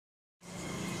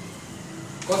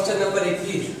Question number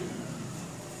 21,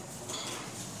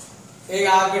 एक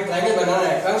आपके triangle बनाना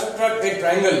है। Construct A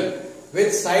triangle with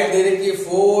side दे रखी है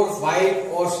 4, 5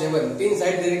 और 7, 3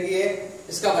 साइड दे रखी है।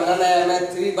 इसका बनाना है हमें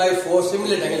 3/4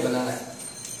 सिमिलर ट्रायंगल बनाना है।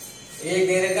 एक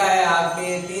दे रखा है आपके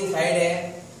 3 साइड है,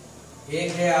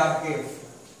 एक है आपके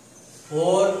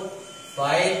 4,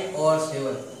 5 और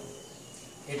 7।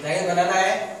 ये ट्रायंगल बनाना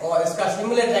है और इसका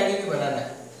सिमिलर ट्रायंगल भी बनाना है।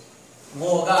 वो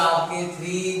होगा आपके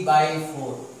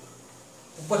 3/4।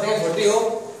 ऊपर साइड छोटी हो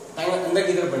ट्रायंगल अंदर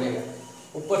की तरफ बनेगा,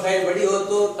 ऊपर साइड बड़ी हो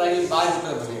तो ट्रायंगल बाहर की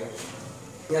तरफ बनेगा।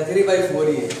 या 3/4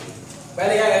 ही है।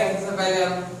 पहले क्या करेंगे, सबसे पहले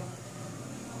हम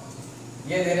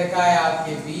ये दे रखा है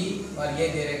आपके B और ये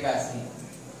दे रखा है C।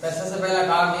 तो सबसे पहला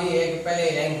काम यही है कि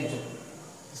पहले लाइन खींचो।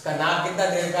 इसका नाप कितना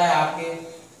दे रखा है आपके,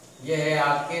 ये है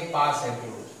आपके 5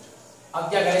 सेंटीमीटर। अब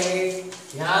क्या करेंगे,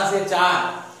 यहां से 4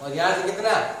 और यहां से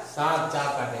कितना 7 चाप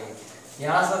काटेंगे।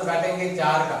 यहां से हम काटेंगे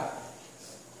 4 का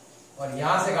और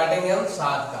यहां से काटेंगे हम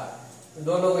 7 का। तो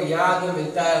दोनों को यहां जो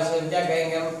मिलता है उसे क्या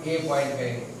कहेंगे, हम A पॉइंट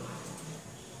करेंगे।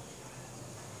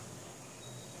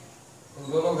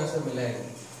 इन दोनों में से मिलाएंगे।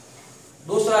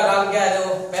 दूसरा काम क्या है, जो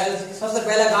पहले सबसे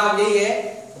पहला काम यही है,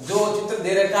 जो चित्र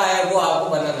दे रखा है वो आपको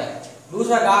बनाना है।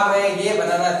 दूसरा काम है ये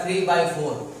बनाना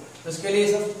 3/4। तो इसके लिए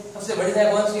सबसे बड़ी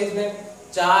साइड कौन सी है, इसमें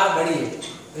 4 बड़ी है।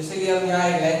 तो इसलिए हम यहाँ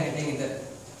एक लाइन खींचेंगे इधर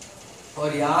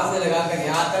और यहाँ से लगाकर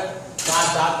यहाँ तक 4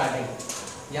 चाप काटेंगे।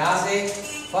 यहाँ से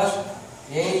फर्स्ट,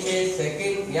 यहीं से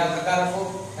सेकंड, यहाँ प्रकार रखो,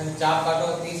 चाप काटो।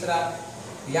 तीसरा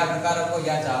यहाँ प्रकार रखो,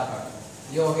 यहाँ चाप काटो।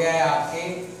 ये हो गया है आपके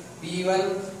P1,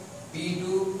 P2,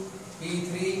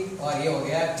 P3 और ये हो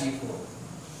गया P4।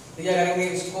 तो क्या करेंगे,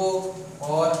 इसको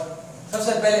और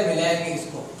सबसे पहले मिलाएंगे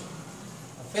इसको,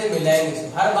 फिर मिलाएंगे इसको।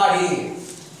 हर बार ही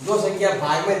जो संख्या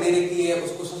भाग में दे रखी है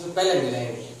उसको सबसे पहले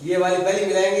मिलाएंगे। ये वाली पहले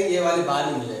मिलाएंगे, ये वाली बाद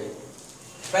में मिलाएंगे।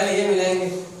 पहले ये मिलाएंगे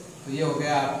तो ये हो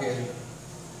गया आपके,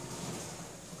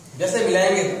 जैसे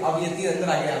मिलाएंगे तो अब ये 3 अंदर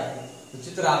आ गया आपके, तो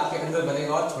चित्र आपके अंदर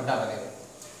बनेगा और छोटा बनेगा।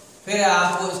 फिर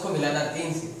आपको इसको मिलाना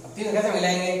 3 से। अब 3 कैसे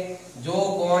मिलाएंगे, जो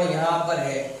कोण यहाँ पर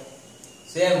है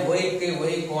सेम वही के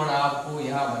वही कोण आपको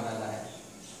यहाँ बनाना है।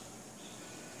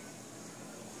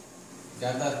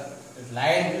 ज्यादा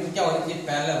लाइन क्या होनी चाहिए,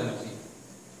 पैरेलल होनी चाहिए।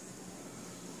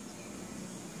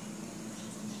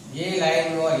 ये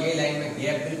लाइन और ये लाइन में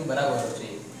गैप बिल्कुल बराबर होना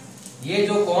चाहिए। ये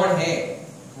जो कोण है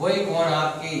वही कोण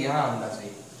आपके यहाँ होना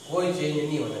चाहिए, कोई चेंज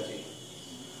नहीं होना चाहिए।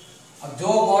 अब जो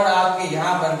कोण आपके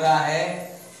यहाँ बन रहा है,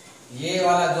 ये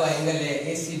वाला जो एंगल है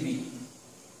ACB,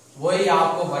 वही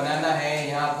आपको बनाना है।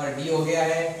 यहाँ पर D हो गया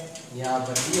है, यहाँ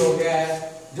पर D हो गया है।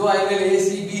 जो एंगल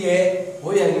ACB है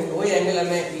वही एंगल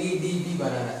हमें EDB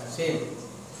बनाना है। सेम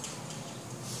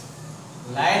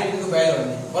लाइन बिल्कुल पैरेलल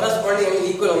होंगे, कोरस्पॉन्डिंग एंगल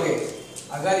इक्वल होंगे।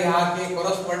 अगर यहाँ के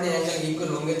कोरस्पॉन्डिंग एंगल इक्वल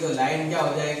होंगे तो लाइन क्या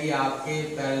हो जाएगी, आपके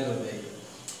पैरेलल हो जाएगी।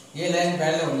 ये लाइन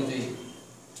पैरेलल होनी चाहिए।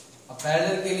 अब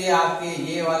पैरेलल के लिए आपके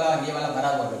ये वाला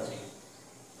बराबर होना चाहिए।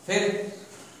 फिर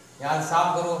यहाँ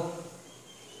साफ करो,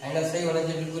 एंगल सही होना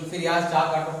चाहिए बिल्कुल। फिर यहाँ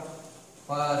चाप काटो,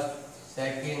 फर्स्ट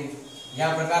सेकंड,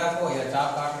 यहाँ प्रकार रखो, या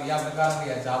चाप काटो, यहाँ प्रकार रखो,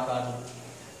 या चाप काटो।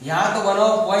 यहाँ तो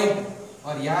बनाओ पॉइंट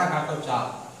और यहाँ काटो चाप।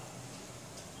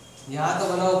 यहाँ तो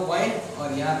बनाओ पॉइंट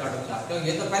और यहाँ काटो चाप, क्योंकि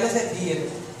ये तो पहले से थी। ये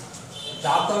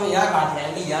चाप तो हमें यहाँ काटना है,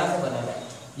 एंगल यहाँ से बनाना है।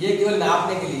 ये केवल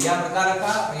नापने के लिए यहाँ प्रकार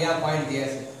रखा और यहाँ पॉइंट दिया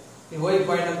ऐसे। फिर वही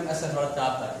पॉइंट हम ऐसे थोड़ा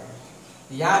चाप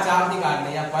काटेंगे। यहाँ चाप नहीं काटना,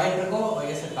 यहाँ पॉइंट रखो और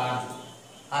ऐसे काट दो।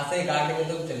 हाथ से काटने में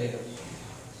तो चलेगा।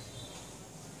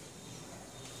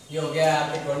 ये हो गया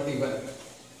आपके 21।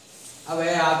 अब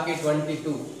है आपके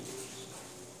 22।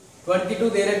 22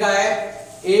 दे रखा है,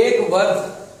 एक वर्ग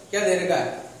क्या दे रखा है,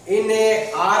 इन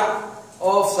ए arc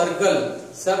of circle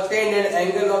subtend and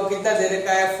angle of कितना दे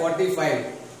रखा है 45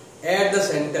 at the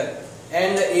centre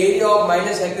and area of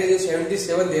minus sector is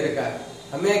 77 दे रखा है।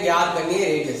 हमें ज्ञात करनी है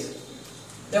रेडियस।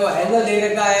 देखो एंगल दे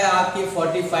रखा है आपकी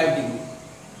 45 डिग्री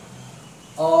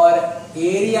और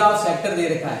एरिया ऑफ सेक्टर दे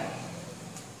रखा है,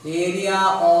 एरिया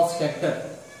ऑफ सेक्टर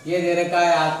ये दे रखा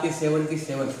है आपकी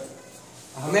 77।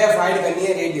 हमें फाइंड करनी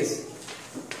है रेडियस।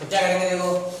 तो क्या करेंगे, देखो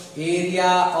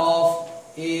area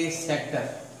of A sector,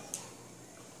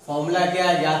 formula क्या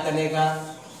है याद करने का।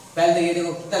 पहले तो ये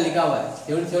देखो कितना लिखा हुआ है,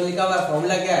 77 लिखा हुआ है।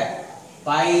 फॉर्मूला क्या है,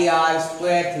 पाई आर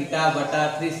स्क्वायर थीटा बटा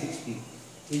 360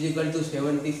 इज इक्वल टू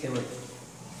 77।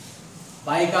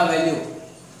 पाई का वैल्यू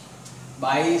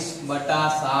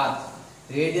 22/7,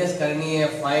 रेडियस करनी है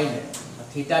फाइंड,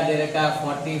 थीटा दे रखा है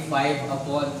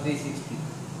 45/360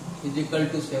 इज इक्वल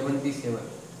टू 77।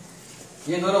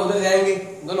 ये दोनों उधर जाएंगे,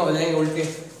 दोनों हो जाएंगे उल्टे।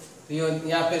 तो ये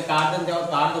यहाँ पे काट दो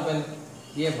पहले,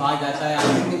 ये भाग जाता है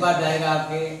कितनी बार जाएगा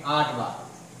आपके 8 बार।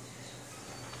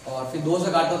 और फिर 2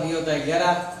 से काटो तो ये होता है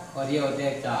 11 और ये होते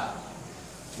हैं 4।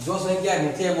 जो संख्या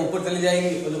नीचे है वो ऊपर चली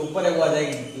जाएगी और जो ऊपर है वो आ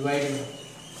जाएगी डिवाइड में।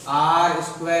 आर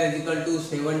स्क्वायर इजिकल टू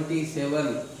 77,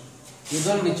 ये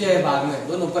दोनों नीचे है भाग में,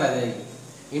 दोनों ऊपर आ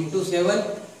जाएगी, इंटू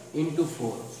 7 इंटू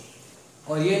 4,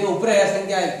 और ये जो ऊपर है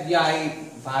संख्या ये आई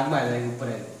भाग में आ जाएगी, ऊपर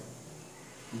है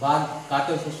भाग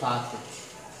काटो उसको 7 से।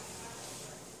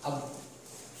 अब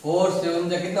 4 7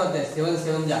 जा कितना होता है, 7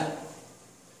 7 जा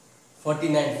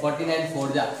 49, 49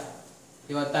 4 जा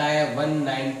ये होता है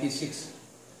 196,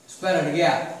 स्क्वायर हट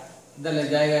गया इधर लग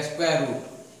जाएगा स्क्वायर रूट,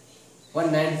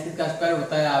 196 का स्क्वायर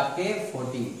होता है आपके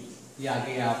 14, ये आ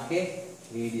गए आपके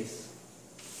रेडियस।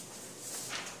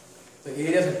 तो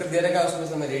एरिया सेक्टर दे रखा है उसमें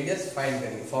से हमें रेडियस फाइंड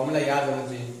करनी, फॉर्मूला याद होना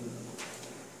चाहिए।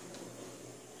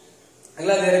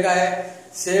 अगला दे रखा है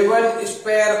 7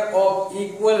 स्क्वायर ऑफ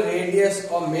इक्वल रेडियस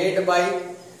और made by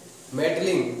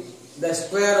metalling the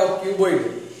square of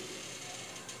cuboid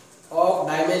of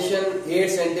dimension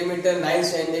 8 cm, 9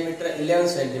 cm, 11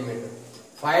 cm.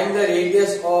 Find the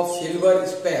radius of silver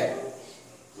sphere.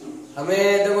 हमें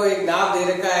देखो एक नाप दे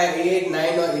रखा है 8,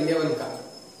 9 और 11 का,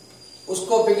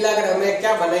 उसको पिघला कर हमें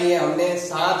क्या बनाई है, हमने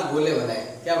 7 गोले बनाए।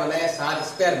 क्या बनाए, 7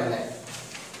 स्क्वायर बनाए।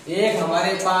 एक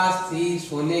हमारे पास थी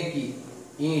सोने की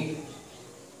ईंट,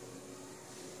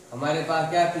 हमारे पास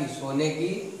क्या थी, सोने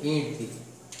की ईंट थी,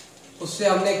 उससे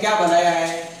हमने क्या बनाया है,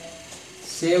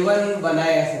 7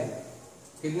 बनाए ऐसे।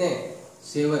 कितने,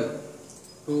 7,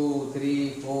 2 3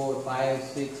 4 5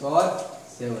 6 और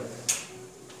 7,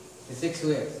 6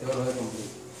 हुए, 7 हुए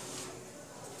कंप्लीट।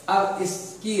 अब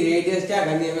इसकी रेडियस क्या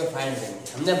करनी है, हमें फाइंड करनी है।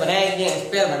 हमने बनाया कि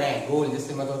स्क्वायर बनाया गोल,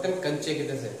 जिससे मतलब होते हैं कंचे की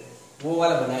तरह से, वो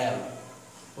वाला बनाया हमने,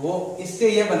 वो इससे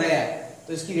ये बनाया,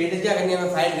 तो इसकी रेडियस क्या करनी है,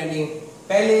 हमें फाइंड करनी है।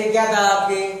 पहले ये क्या था,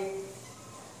 आपके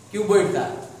क्यूबॉइड था,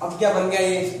 अब क्या बन गया,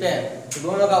 ये स्क्वायर, तो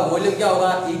दोनों का वॉल्यूम क्या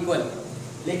होगा, इक्वल।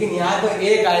 लेकिन यहाँ तो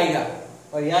 1 आएगा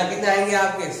और यहाँ कितने आएंगे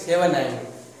आपके, 7 आएंगे,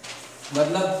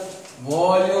 मतलब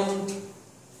volume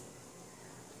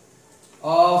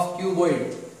of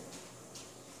cuboid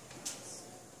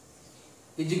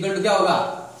equal to क्या होगा,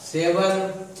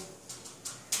 7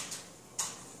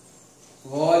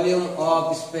 वॉल्यूम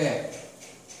ऑफ स्क्वायर।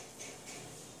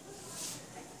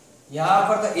 यहां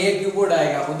पर तो 1 क्यूबॉइड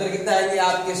आएगा, उधर कितना आएंगे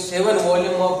आपके, 7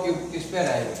 वॉल्यूम ऑफ स्क्वायर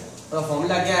आएंगे। तो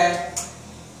फॉर्मूला क्या है,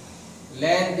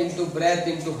 length into breadth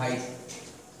into height.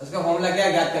 उसका फॉर्मूला क्या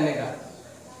है ज्ञात करने का,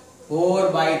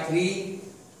 4/3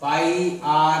 पाई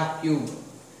आर क्यूब,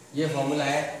 ये फॉर्मूला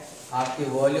है आपके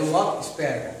वॉल्यूम ऑफ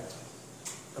स्क्वायर का।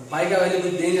 तो पाई का वैल्यू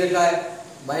कुछ दे नहीं रखा है,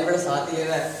 बाई बड़ा 7 ही ले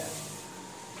रहा है।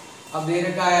 अब दे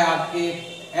रखा है आपके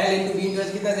एल इंटू बी इंटू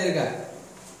कितना दे रखा है,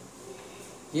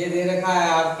 ये दे रखा है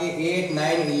आपके 8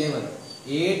 9 11,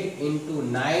 8 इंटू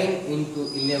 9 इंटू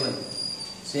 11,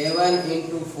 7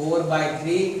 इंटू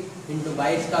 4/3 इंटू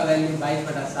 22 का वैल्यू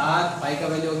 22/7, पाई का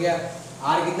वैल्यू हो गया।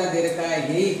 आर कितना दे रखा है,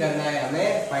 यही करना है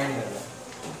हमें, फाइंड करना है।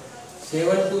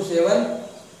 7 2 7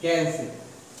 कैंसिल।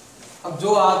 अब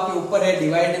जो आपके ऊपर है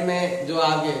डिवाइड में, जो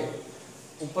आपके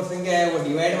ऊपर संख्या है वो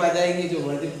डिवाइड में आ जाएगी, जो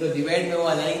डिवाइड में वो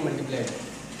आ जाएगी मल्टीप्लाई में।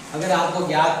 अगर आपको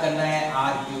ज्ञात करना है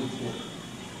आर क्यूब को,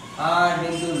 8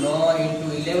 इंटू 9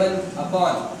 इंटू 11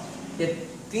 अपॉन, ये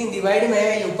 3 डिवाइड में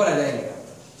है, ये ऊपर आ जाएंगे,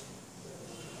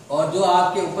 और जो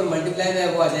आपके ऊपर मल्टीप्लाई में है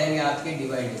वो आ जाएंगे आपके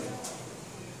डिवाइड में।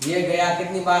 ये गया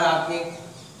कितनी बार आपके,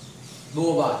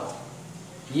 2 बार।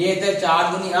 ये थे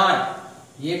 4 दूनी 8,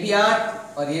 ये भी 8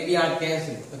 और ये भी 8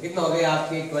 कैंसिल, तो कितना हो गया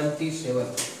आपके 27।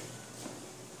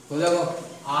 तो देखो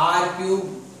are cube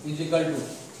is equal to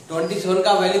 27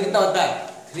 का वैल्यू कितना होता है,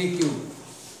 3 क्यूब,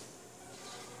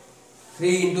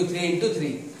 3 इंटू 3 इंटू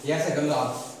 3, ऐसे कर लो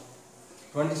आप।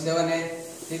 27 है,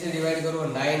 3 से डिवाइड करो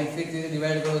 9, फिर 3 से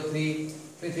डिवाइड करो 3,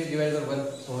 फिर 3 डिवाइड करो 1,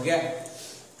 तो हो गया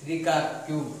 3 का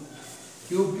क्यूब।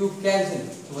 क्यूब क्यूब कैंसिल,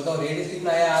 तो बताओ रेडियस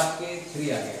कितना आया आपके,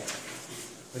 3 आ गया,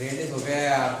 रेडियस हो गया है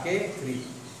आपके 3।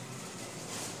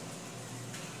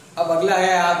 अब अगला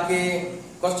है आपके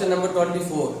क्वेश्चन नंबर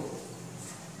 24,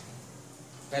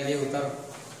 पहले उत्तर